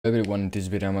Everyone, in this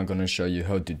video I'm gonna show you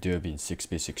how to dupe in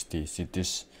 6v60. See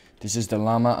this is the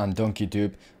llama and donkey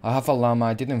dupe. I have a llama.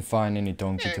 I didn't find any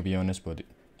donkey to be honest, but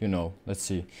you know, let's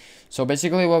see. So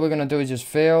basically what we're gonna do is just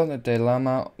fill the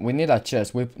llama. We need a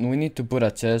chest. We need to put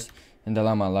a chest in the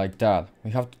llama like that.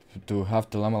 We have to have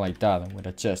the llama like that with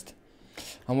a chest.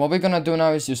 And what we're gonna do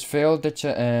now is just fill the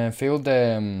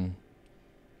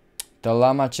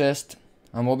llama chest.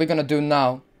 And what we're gonna do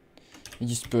now is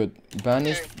just put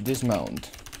banish dismount.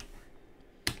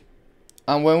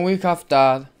 And when we have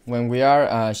that, when we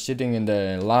are sitting in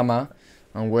the llama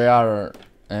and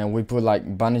we put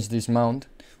like banish dismount,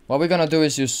 what we're gonna do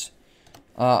is use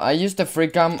I use the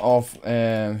freecam of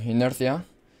inertia.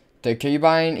 The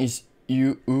keybind is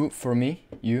U for me,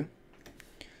 U.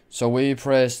 So we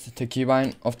press the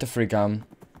keybind of the freecam.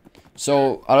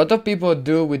 So a lot of people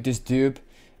do with this dupe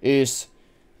is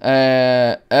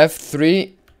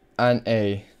F3 and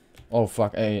A. Oh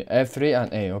fuck, F3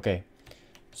 and A, okay.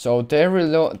 So they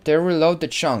reload the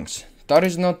chunks. That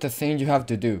is not the thing you have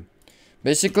to do.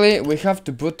 Basically, we have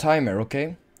to put timer,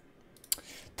 okay?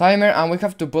 Timer, and we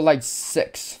have to put like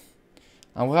 6.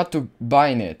 And we have to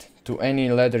bind it to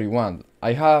any letter you want.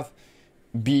 I have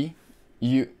B,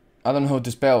 U, I don't know how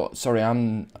to spell, sorry,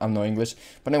 I'm no English.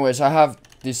 But anyways, I have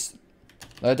this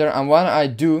letter, and what I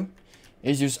do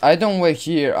is just, I don't wait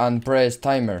here and press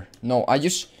timer. No, I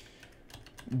just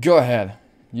go ahead.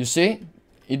 You see?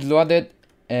 It loaded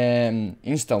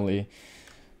instantly.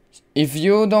 If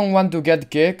you don't want to get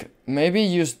kick, maybe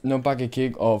use no packet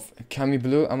kick of Cami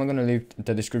Blue. I'm gonna leave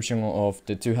the description of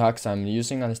the 2 hacks I'm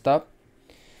using and stuff.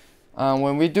 And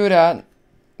when we do that,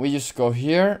 we just go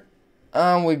here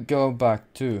and we go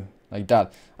back to like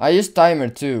that. I use timer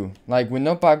too, like with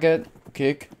no packet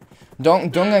kick.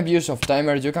 Don't abuse of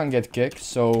timer, you can get kicked.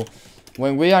 So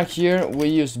when we are here, we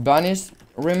use banish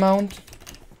remount.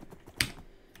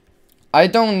 I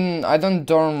don't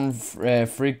turn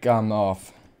freecam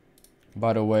off,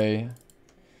 by the way.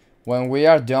 When we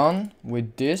are done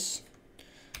with this,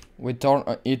 we turn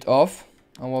it off,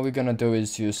 and what we're gonna do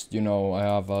is just, you know, I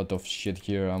have a lot of shit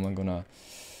here. I'm gonna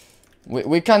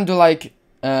we can do like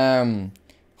how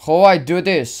I do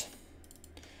this.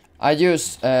 I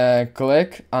use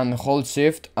click and hold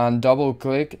shift and double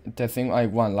click the thing I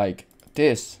want, like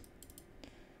this.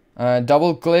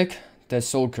 Double click the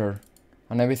sulker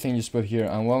and everything just put here.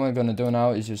 And what I'm gonna do now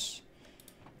is just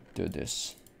do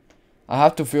this. I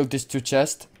have to fill this 2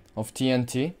 chests of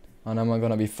TNT, and I'm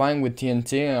gonna be fine with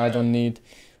TNT. I don't need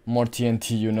more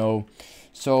TNT, you know.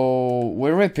 So we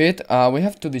repeat. We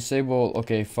have to disable.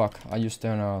 Okay, fuck. I just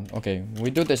turn on. Okay, we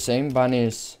do the same.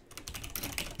 Banish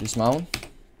dismount.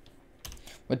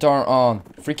 We turn on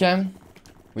freecam.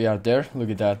 We are there. Look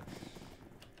at that.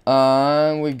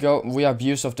 And we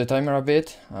abuse of the timer a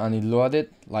bit, and it loaded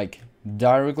like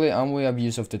directly, and we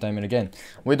abuse of the timer again.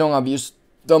 We don't abuse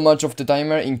that much of the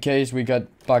timer in case we get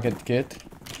packet kit.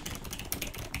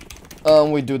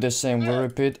 And we do the same. We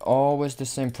repeat always the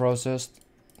same process,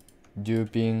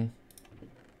 duping,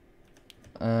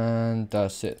 and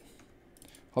that's it.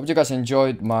 Hope you guys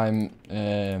enjoyed my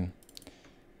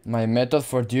my method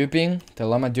for duping the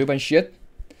llama dupe and shit.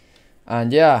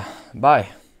 And yeah, bye.